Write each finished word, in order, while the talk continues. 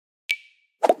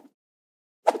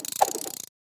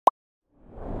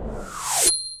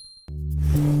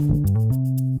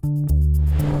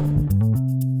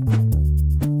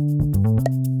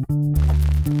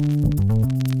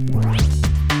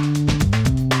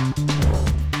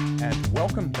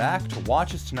back to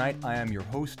Watches Tonight. I am your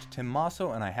host, Tim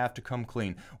Masso, and I have to come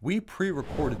clean. We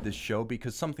pre-recorded this show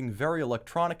because something very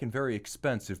electronic and very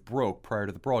expensive broke prior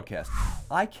to the broadcast.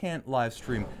 I can't live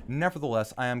stream.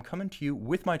 Nevertheless, I am coming to you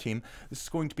with my team. This is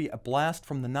going to be a blast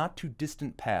from the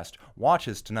not-too-distant past.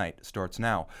 Watches Tonight starts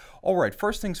now. Alright,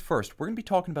 first things first, we're going to be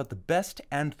talking about the best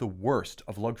and the worst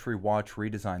of luxury watch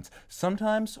redesigns.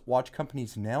 Sometimes watch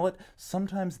companies nail it,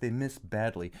 sometimes they miss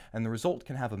badly, and the result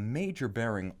can have a major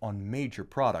bearing on major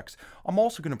products. I'm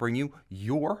also going to bring you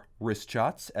your wrist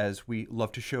shots, as we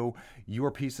love to show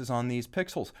your pieces on these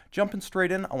pixels. Jumping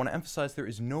straight in, I want to emphasize there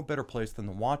is no better place than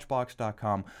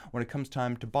thewatchbox.com when it comes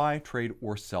time to buy, trade,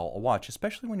 or sell a watch,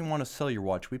 especially when you want to sell your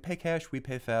watch. We pay cash, we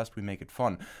pay fast, we make it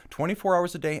fun. 24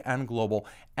 hours a day and global,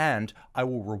 and I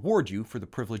will reward you for the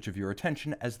privilege of your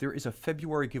attention as there is a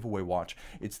February giveaway watch.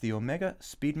 It's the Omega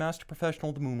Seamaster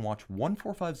Professional the Moon Watch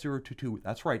 145022.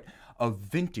 That's right, a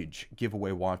vintage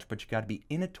giveaway watch, but you got to be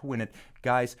in it to win it.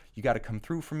 Guys, you got to come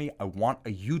through for me. I want a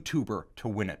YouTuber to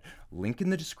win it. Link in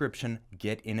the description,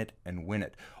 get in it and win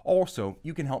it. Also,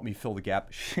 you can help me fill the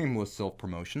gap, shameless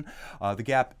self-promotion. The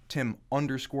gap,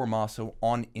 Tim_Masso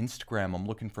on Instagram. I'm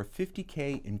looking for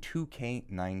 50K in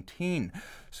 2K19.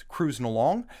 So, cruising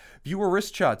along. Viewer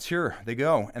wrist shots, here they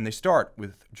go. And they start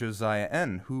with Josiah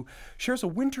N., who shares a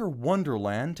winter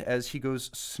wonderland as he goes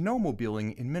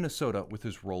snowmobiling in Minnesota with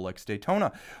his Rolex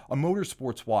Daytona. A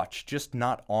motorsports watch, just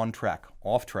not on track.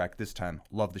 Off track this time.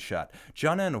 Love the shot.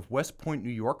 John N. of West Point,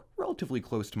 New York, relatively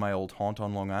close to my old haunt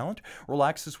on Long Island,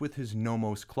 relaxes with his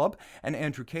Nomos Club, and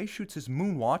Andrew K. shoots his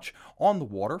moon watch on the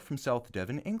water from South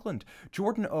Devon, England.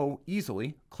 Jordan O.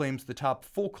 easily claims the top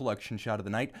full collection shot of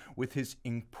the night with his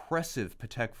impressive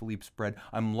Patek Philippe spread.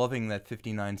 I'm loving that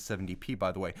 5970p,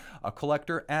 by the way. A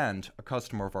collector and a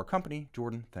customer of our company.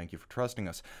 Jordan, thank you for trusting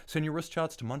us. Send your wrist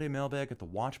shots to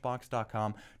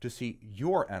mondaymailbag@thewatchbox.com to see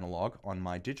your analog on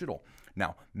my digital.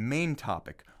 Now, main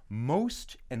topic.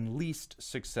 Most and least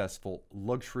successful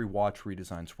luxury watch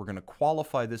redesigns. We're going to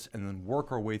qualify this and then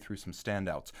work our way through some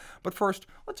standouts. But first,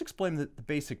 let's explain the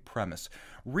basic premise.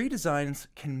 Redesigns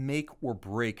can make or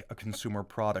break a consumer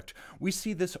product. We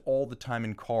see this all the time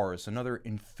in cars, another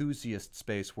enthusiast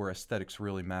space where aesthetics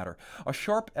really matter. A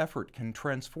sharp effort can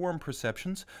transform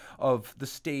perceptions of the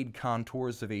staid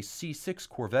contours of a C6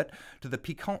 Corvette to the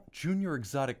piquant junior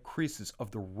exotic creases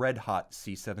of the red-hot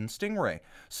C7 Stingray.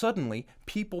 Suddenly,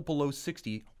 people below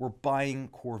 60 were buying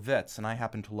Corvettes, and I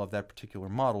happen to love that particular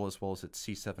model as well as its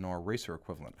C7R racer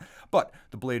equivalent. But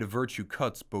the blade of virtue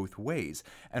cuts both ways,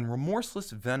 and remorseless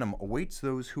venom awaits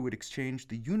those who would exchange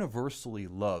the universally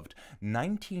loved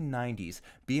 1990s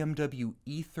BMW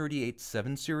E38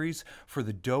 7 Series for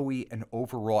the doughy and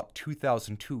overwrought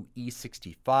 2002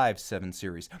 E65 7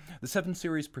 Series. The 7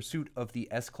 Series pursuit of the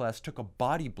S-Class took a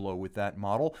body blow with that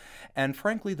model, and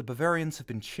frankly, the Bavarians have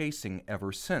been chasing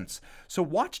ever since. So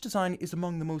watch design is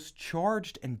among the most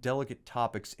charged and delicate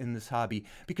topics in this hobby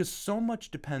because so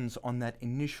much depends on that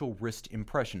initial wrist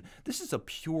impression. This is a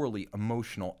purely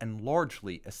emotional and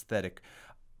largely aesthetic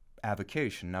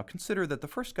avocation. Now consider that the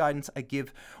first guidance I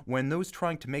give when those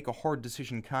trying to make a hard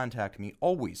decision contact me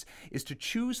always is to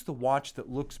choose the watch that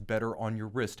looks better on your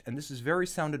wrist, and this is very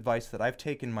sound advice that I've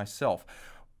taken myself.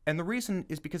 And the reason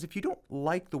is because if you don't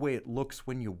like the way it looks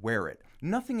when you wear it,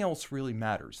 nothing else really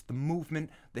matters. The movement,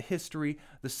 the history,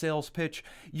 the sales pitch,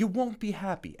 you won't be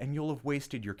happy and you'll have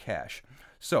wasted your cash.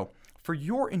 So, for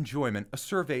your enjoyment, a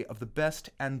survey of the best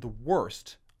and the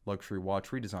worst luxury watch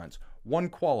redesigns. One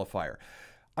qualifier.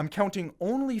 I'm counting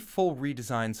only full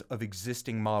redesigns of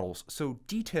existing models, so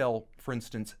detail, for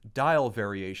instance, dial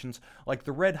variations like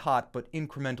the red-hot but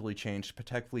incrementally changed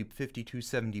Patek Philippe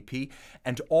 5270p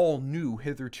and all new,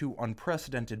 hitherto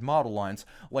unprecedented model lines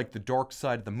like the Dark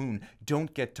Side of the Moon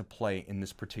don't get to play in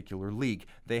this particular league.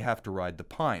 They have to ride the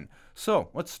pine.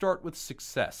 So, let's start with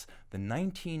success, the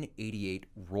 1988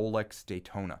 Rolex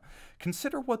Daytona.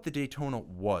 Consider what the Daytona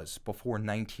was before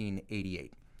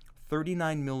 1988.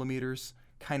 39 millimeters,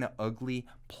 kind of ugly,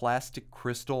 plastic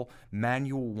crystal,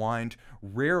 manual wind,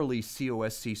 rarely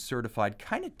COSC certified,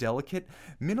 kind of delicate,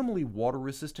 minimally water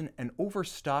resistant, and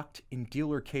overstocked in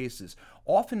dealer cases,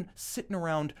 often sitting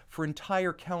around for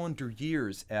entire calendar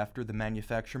years after the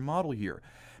manufacturer model year.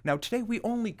 Now today we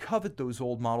only covet those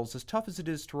old models, as tough as it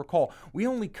is to recall. We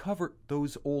only covet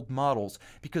those old models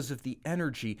because of the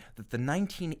energy that the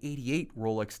 1988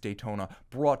 Rolex Daytona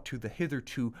brought to the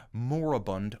hitherto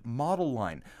moribund model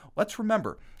line. Let's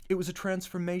remember, it was a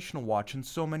transformational watch in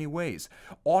so many ways.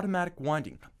 Automatic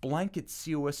winding, blanket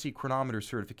COSC chronometer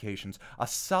certifications, a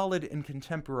solid and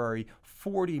contemporary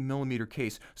 40mm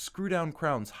case, screw-down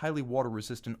crowns, highly water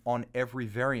resistant on every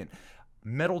variant.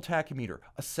 metal tachymeter,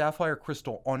 a sapphire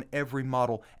crystal on every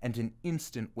model, and an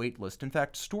instant wait list. In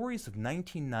fact, stories of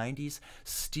 1990s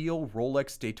steel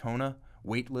Rolex Daytona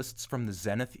wait lists from the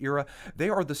Zenith era, they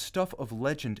are the stuff of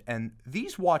legend, and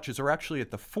these watches are actually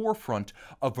at the forefront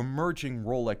of emerging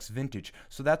Rolex vintage.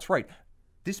 So that's right.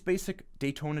 This basic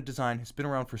Daytona design has been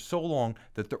around for so long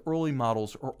that the early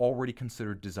models are already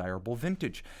considered desirable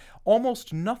vintage.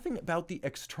 Almost nothing about the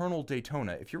external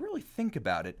Daytona, if you really think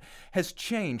about it, has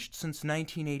changed since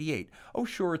 1988. Oh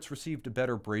sure, it's received a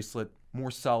better bracelet, more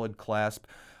solid clasp,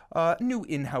 new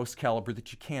in-house caliber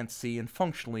that you can't see and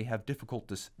functionally have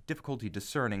difficulty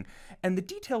discerning, and the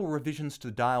detail revisions to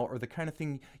the dial are the kind of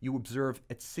thing you observe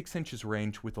at 6 inches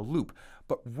range with a loop.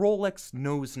 But Rolex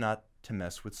knows not to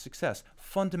mess with success.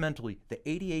 Fundamentally, the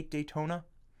 88 Daytona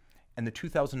and the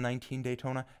 2019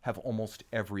 Daytona have almost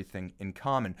everything in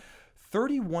common.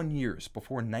 31 years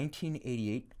before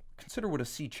 1988, consider what a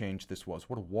sea change this was,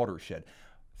 what a watershed.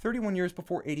 31 years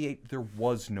before 88, there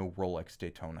was no Rolex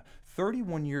Daytona.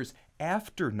 31 years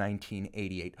after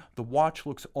 1988, the watch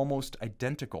looks almost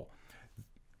identical.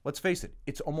 Let's face it,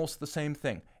 it's almost the same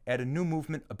thing. Add a new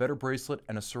movement, a better bracelet,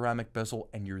 and a ceramic bezel,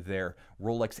 and you're there.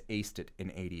 Rolex aced it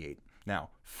in 88. Now,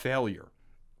 failure.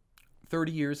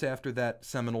 30 years after that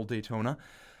seminal Daytona,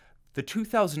 the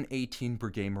 2018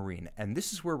 Breguet Marine, and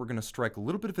this is where we're going to strike a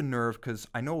little bit of a nerve because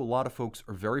I know a lot of folks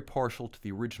are very partial to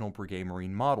the original Breguet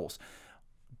Marine models.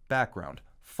 Background.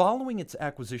 Following its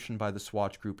acquisition by the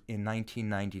Swatch Group in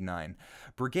 1999,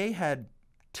 Breguet had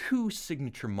two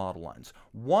signature model lines.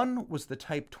 One was the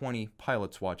Type 20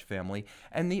 pilot's watch family,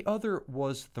 and the other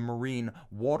was the Marine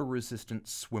water-resistant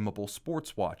swimmable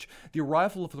sports watch. The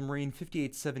arrival of the Marine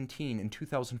 5817 in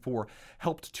 2004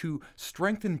 helped to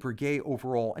strengthen Breguet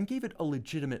overall and gave it a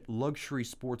legitimate luxury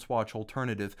sports watch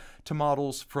alternative to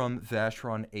models from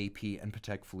Vacheron, AP, and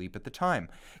Patek Philippe at the time.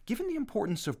 Given the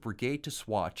importance of Breguet to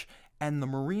Swatch and the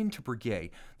Marine to Breguet,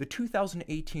 the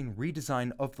 2018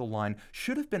 redesign of the line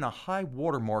should have been a high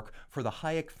watermark for the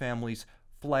Hayek family's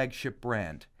flagship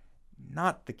brand.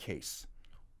 Not the case,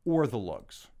 or the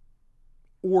lugs,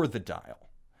 or the dial.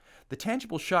 The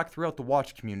tangible shock throughout the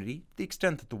watch community, the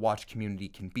extent that the watch community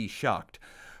can be shocked,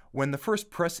 when the first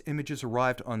press images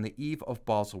arrived on the eve of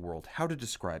Baselworld, how to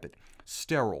describe it?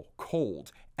 Sterile,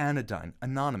 cold, anodyne,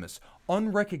 anonymous,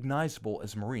 unrecognizable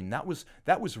as Marine. That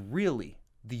was really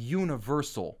the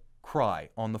universal cry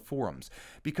on the forums,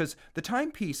 because the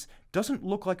timepiece doesn't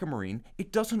look like a Marine,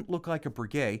 it doesn't look like a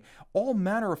Breguet. All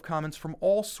manner of comments from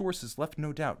all sources left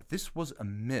no doubt this was a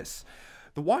miss.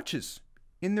 The watches,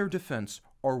 in their defense,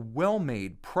 are well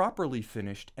made, properly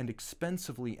finished, and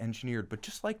expensively engineered, but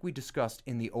just like we discussed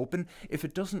in the open, if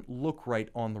it doesn't look right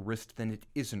on the wrist, then it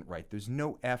isn't right. There's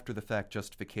no after-the-fact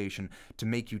justification to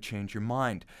make you change your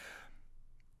mind.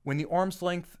 When the arm's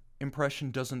length impression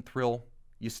doesn't thrill,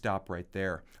 you stop right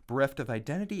there. Bereft of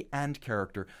identity and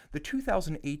character, the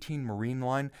 2018 Marine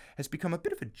line has become a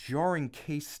bit of a jarring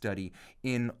case study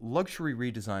in luxury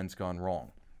redesigns gone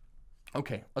wrong.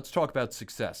 Okay, let's talk about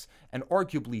success, and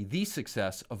arguably the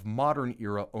success of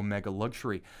modern-era Omega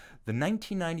luxury, the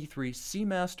 1993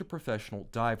 Seamaster Professional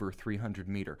Diver 300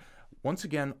 meter. Once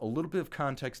again, a little bit of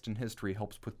context and history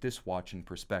helps put this watch in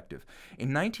perspective. In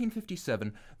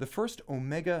 1957, the first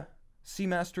Omega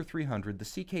Seamaster 300, the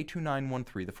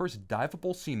CK2913, the first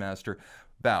diveable Seamaster,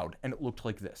 bowed, and it looked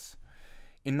like this.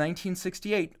 In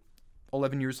 1968,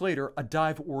 11 years later, a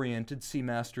dive-oriented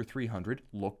Seamaster 300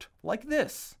 looked like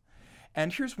this.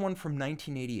 And here's one from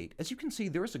 1988. As you can see,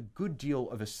 there is a good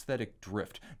deal of aesthetic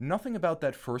drift. Nothing about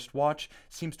that first watch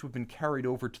seems to have been carried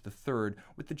over to the third,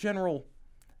 with the general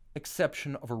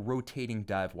exception of a rotating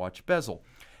dive watch bezel.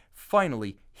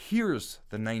 Finally, here's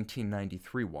the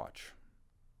 1993 watch.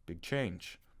 Big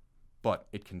change. But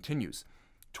it continues.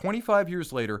 25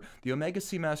 years later, the Omega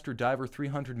Seamaster Diver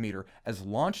 300 meter, as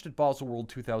launched at Baselworld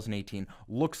 2018,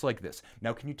 looks like this.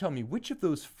 Now, can you tell me which of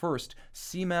those first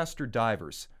Seamaster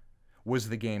divers was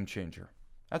the game changer?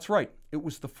 That's right, it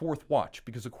was the fourth watch,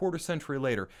 because a quarter century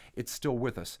later, it's still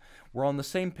with us. We're on the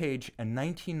same page, and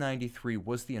 1993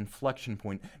 was the inflection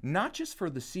point, not just for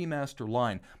the Seamaster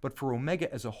line, but for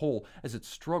Omega as a whole, as it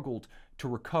struggled to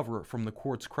recover from the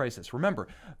quartz crisis. Remember,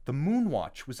 the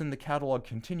Moonwatch was in the catalog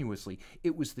continuously.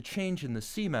 It was the change in the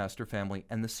Seamaster family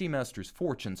and the Seamaster's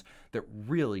fortunes that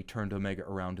really turned Omega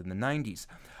around in the 90s.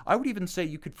 I would even say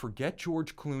you could forget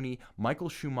George Clooney, Michael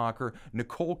Schumacher,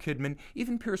 Nicole Kidman,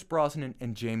 even Pierce Brosnan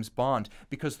and James Bond,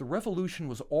 because the revolution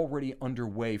was already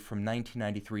underway from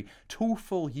 1993, 2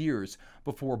 full years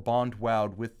before Bond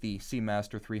wowed with the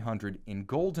Seamaster 300 in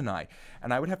GoldenEye.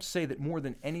 And I would have to say that more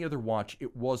than any other watch,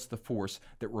 it was the force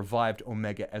that revived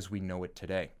Omega as we know it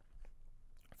today.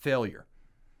 Failure.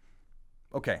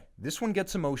 Okay, this one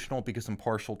gets emotional because I'm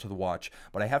partial to the watch,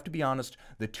 but I have to be honest,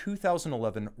 the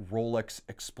 2011 Rolex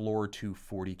Explorer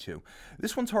 242.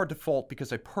 This one's hard to fault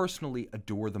because I personally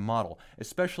adore the model,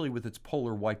 especially with its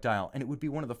polar white dial, and it would be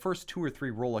one of the first 2 or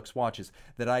 3 Rolex watches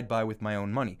that I'd buy with my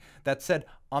own money. That said,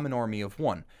 I'm an army of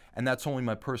one, and that's only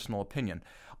my personal opinion.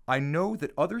 I know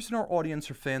that others in our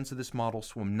audience are fans of this model,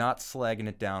 so I'm not slagging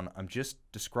it down. I'm just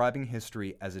describing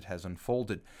history as it has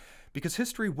unfolded. Because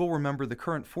history will remember the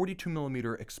current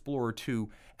 42mm Explorer 2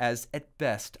 as, at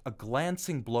best, a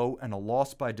glancing blow and a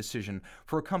loss by decision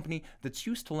for a company that's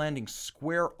used to landing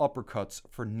square uppercuts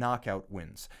for knockout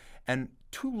wins. And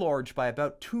too large by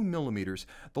about 2mm,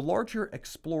 the larger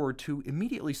Explorer 2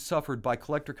 immediately suffered by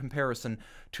collector comparison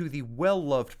to the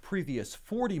well-loved previous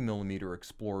 40mm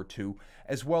Explorer 2,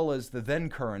 as well as the then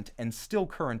current, and still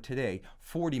current today,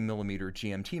 40mm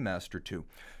GMT Master 2.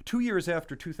 2 years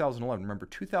after 2011, remember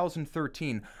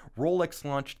 2013, Rolex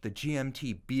launched the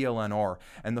GMT BLNR,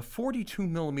 and the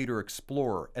 42mm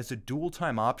Explorer, as a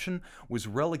dual-time option, was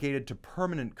relegated to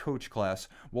permanent coach class,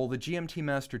 while the GMT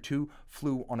Master 2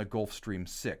 flew on a Gulfstream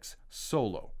 6,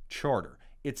 solo, charter.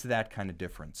 It's that kind of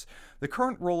difference. The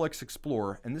current Rolex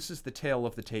Explorer, and this is the tail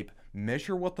of the tape,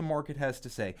 measure what the market has to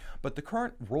say, but the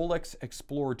current Rolex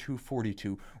Explorer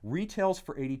 242 retails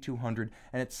for $8,200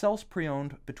 and it sells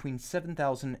pre-owned between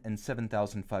 $7,000 and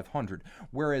 $7,500,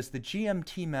 whereas the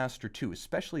GMT Master 2,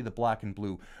 especially the black and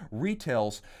blue,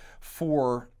 retails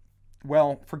for,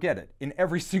 well, forget it. In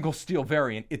every single steel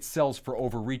variant, it sells for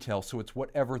over retail, so it's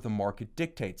whatever the market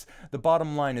dictates. The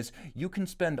bottom line is you can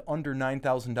spend under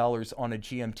 $9,000 on a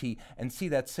GMT and see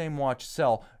that same watch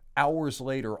sell hours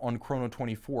later on Chrono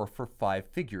 24 for 5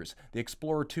 figures. The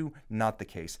Explorer 2, not the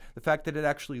case. The fact that it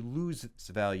actually loses its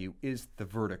value is the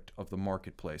verdict of the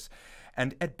marketplace.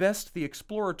 And at best, the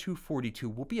Explorer 242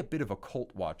 will be a bit of a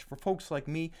cult watch for folks like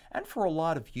me and for a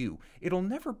lot of you. It'll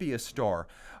never be a star,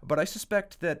 but I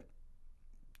suspect that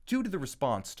due to the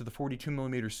response to the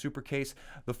 42mm Super Case,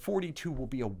 the 42 will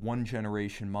be a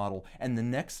one-generation model, and the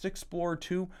next Explorer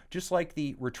 2, just like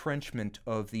the retrenchment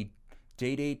of the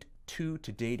Date 2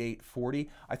 to Date 40,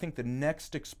 I think the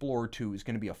next Explorer 2 is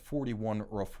going to be a 41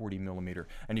 or a 40mm,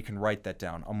 and you can write that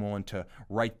down. I'm willing to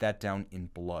write that down in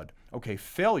blood. Okay,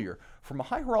 failure from a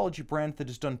high horology brand that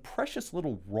has done precious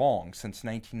little wrong since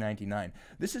 1999.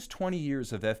 This is 20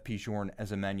 years of F. P. Journe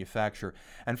as a manufacturer,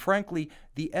 and frankly,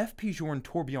 the F. P. Journe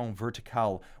Tourbillon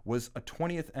Vertical was a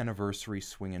 20th anniversary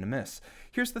swing and a miss.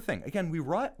 Here's the thing, again, we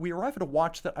arrive at a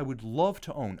watch that I would love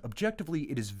to own.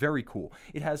 Objectively, it is very cool.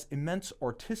 It has immense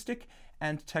artistic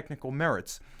and technical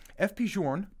merits. F. P.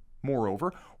 Journe,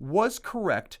 moreover, was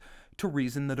correct to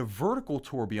reason that a vertical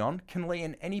tourbillon can lay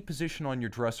in any position on your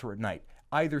dresser at night.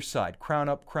 Either side, crown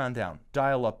up, crown down,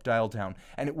 up, dial down,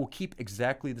 and it will keep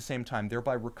exactly the same time,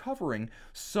 thereby recovering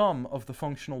some of the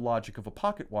functional logic of a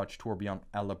pocket watch tourbillon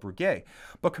a la Breguet.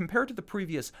 But compared to the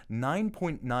previous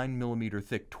 9.9mm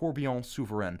thick tourbillon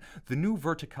souverain, the new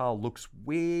Vertical looks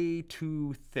way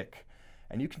too thick.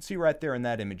 And you can see right there in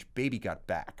that image, baby got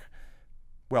back.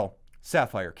 Well,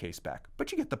 sapphire case back,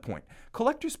 but you get the point.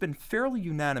 Collectors have been fairly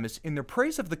unanimous in their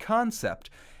praise of the concept,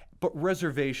 but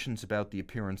reservations about the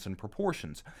appearance and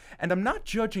proportions. And I'm not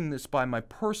judging this by my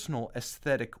personal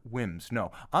aesthetic whims.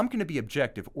 No, I'm going to be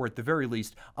objective, or at the very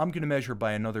least, I'm going to measure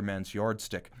by another man's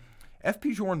yardstick. F.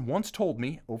 P. Journe once told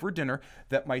me, over dinner,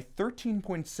 that my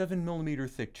 13.7mm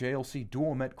thick JLC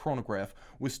dual-met chronograph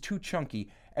was too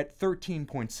chunky at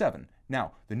 13.7.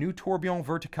 Now, the new Tourbillon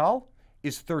Vertical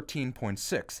is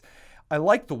 13.6. I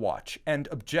like the watch, and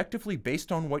objectively,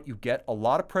 based on what you get, a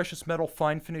lot of precious metal,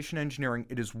 fine finish, and engineering,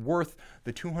 it is worth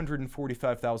the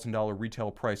 $245,000 retail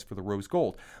price for the rose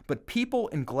gold. But people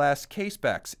in glass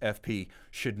casebacks, FP,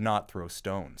 should not throw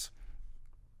stones.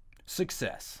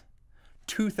 Success.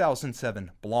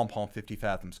 2007 Blancpain 50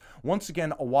 Fathoms. Once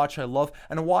again, a watch I love,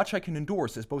 and a watch I can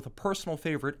endorse as both a personal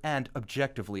favorite and,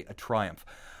 objectively, a triumph.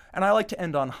 And I like to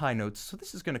end on high notes, so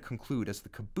this is going to conclude as the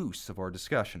caboose of our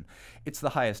discussion. It's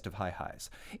the highest of high highs.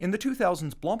 In the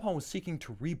 2000s, Blancpain was seeking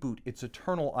to reboot its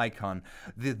eternal icon,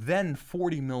 the then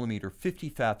 40mm 50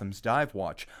 Fathoms dive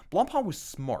watch. Blancpain was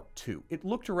smart, too. It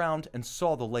looked around and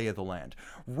saw the lay of the land.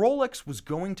 Rolex was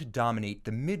going to dominate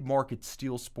the mid-market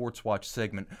steel sports watch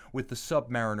segment with the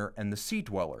Submariner and the Sea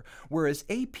Dweller, whereas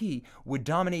AP would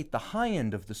dominate the high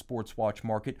end of the sports watch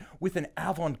market with an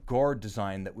avant-garde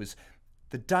design that was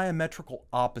the diametrical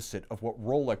opposite of what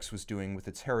Rolex was doing with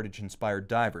its heritage-inspired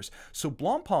divers. So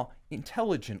Blancpain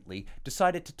intelligently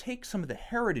decided to take some of the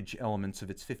heritage elements of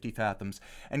its 50 Fathoms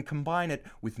and combine it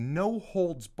with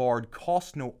no-holds-barred,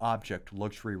 cost-no-object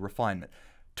luxury refinement.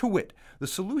 To wit, the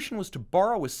solution was to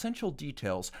borrow essential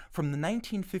details from the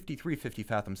 1953 50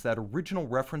 Fathoms, that original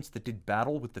reference that did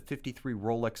battle with the 53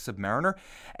 Rolex Submariner,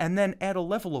 and then add a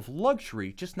level of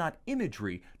luxury, just not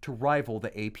imagery, to rival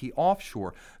the AP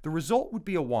Offshore. The result would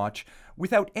be a watch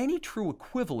without any true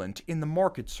equivalent in the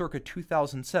market circa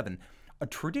 2007, a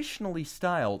traditionally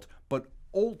styled but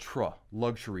ultra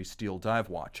luxury steel dive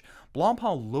watch.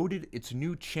 Blancpain loaded its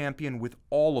new champion with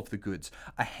all of the goods: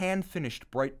 a hand-finished,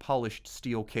 bright polished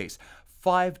steel case,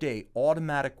 5-day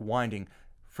automatic winding,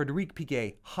 Frederic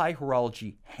Piguet high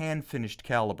horology hand-finished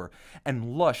caliber,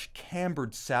 and lush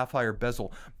cambered sapphire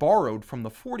bezel borrowed from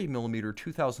the 40mm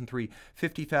 2003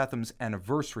 50 Fathoms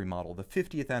anniversary model, the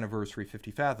 50th anniversary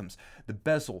 50 Fathoms. The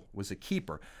bezel was a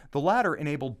keeper. The latter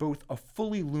enabled both a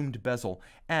fully loomed bezel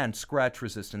and scratch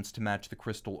resistance to match the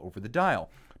crystal over the dial.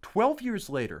 12 years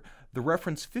later, the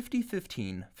reference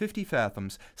 5015 50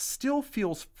 Fathoms still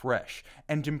feels fresh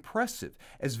and impressive,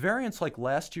 as variants like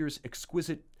last year's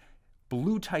exquisite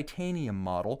blue titanium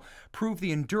model prove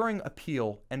the enduring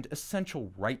appeal and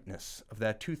essential rightness of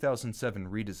that 2007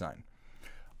 redesign.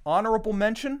 Honorable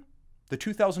mention: the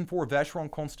 2004 Vacheron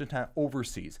Constantin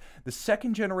Overseas. The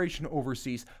second generation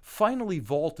Overseas finally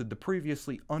vaulted the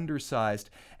previously undersized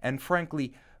and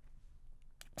frankly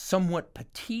somewhat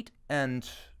petite and,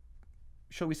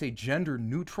 shall we say, gender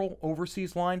neutral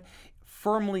Overseas line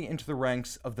firmly into the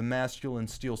ranks of the masculine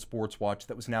steel sports watch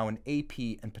that was now an AP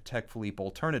and Patek Philippe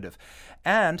alternative.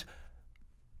 And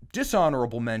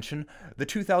dishonorable mention, the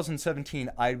 2017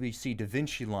 IWC Da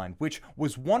Vinci line, which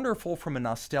was wonderful from a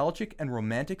nostalgic and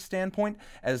romantic standpoint,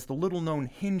 as the little-known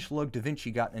hinge lug Da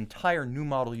Vinci got an entire new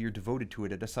model year devoted to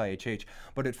it at SIHH,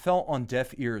 but it fell on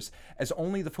deaf ears, as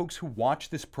only the folks who watch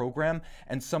this program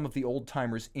and some of the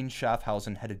old-timers in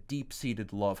Schaffhausen had a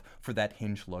deep-seated love for that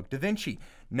hinge lug Da Vinci.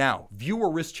 Now,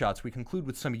 viewer wrist shots. We conclude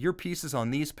with some of your pieces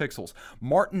on these pixels.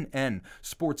 Martin N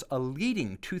sports a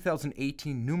leading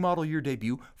 2018 new model year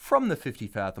debut from the 50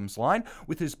 Fathoms line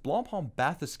with his Blancpain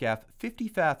Bathyscaphe 50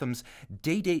 Fathoms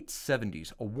Day-Date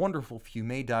 70s, a wonderful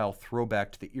fumet dial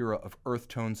throwback to the era of earth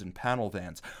tones and panel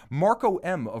vans. Marco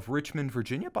M of Richmond,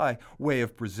 Virginia, by way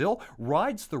of Brazil,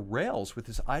 rides the rails with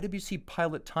his IWC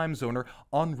Pilot Time Zoner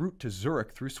en route to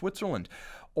Zurich through Switzerland.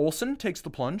 Olsen takes the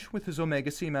plunge with his Omega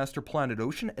Seamaster Planet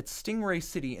Ocean at Stingray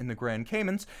City in the Grand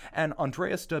Caymans, and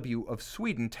Andreas W. of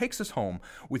Sweden takes us home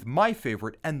with my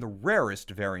favorite and the rarest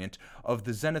variant of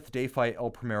the Zenith Dayfi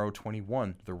El Primero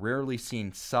 21, the rarely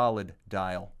seen solid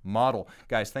dial model.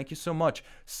 Guys, thank you so much.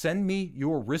 Send me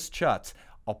your wrist shots.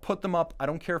 I'll put them up. I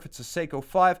don't care if it's a Seiko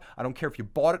 5. I don't care if you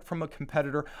bought it from a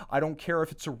competitor. I don't care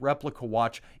if it's a replica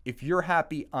watch. If you're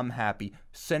happy, I'm happy.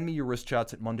 Send me your wrist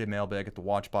shots at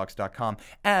mondaymailbag@thewatchbox.com.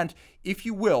 And if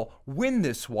you will, win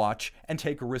this watch and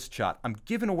take a wrist shot. I'm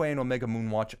giving away an Omega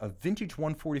Moon watch, a vintage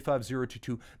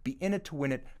 145022. Be in it to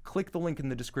win it. Click the link in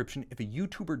the description. If a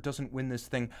YouTuber doesn't win this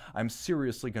thing, I'm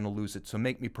seriously going to lose it. So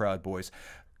make me proud, boys.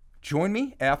 Join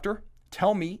me after.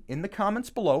 Tell me in the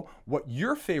comments below what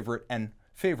your favorite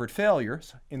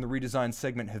failures in the redesign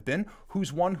segment have been,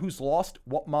 who's won, who's lost,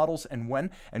 what models and when,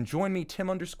 and join me,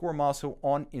 Tim_Masso,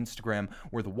 on Instagram,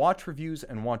 where the watch reviews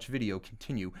and watch video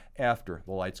continue after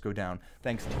the lights go down.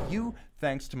 Thanks to you,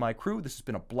 thanks to my crew. This has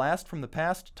been a blast from the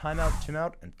past. Time out, Tim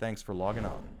out, and thanks for logging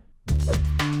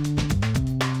on.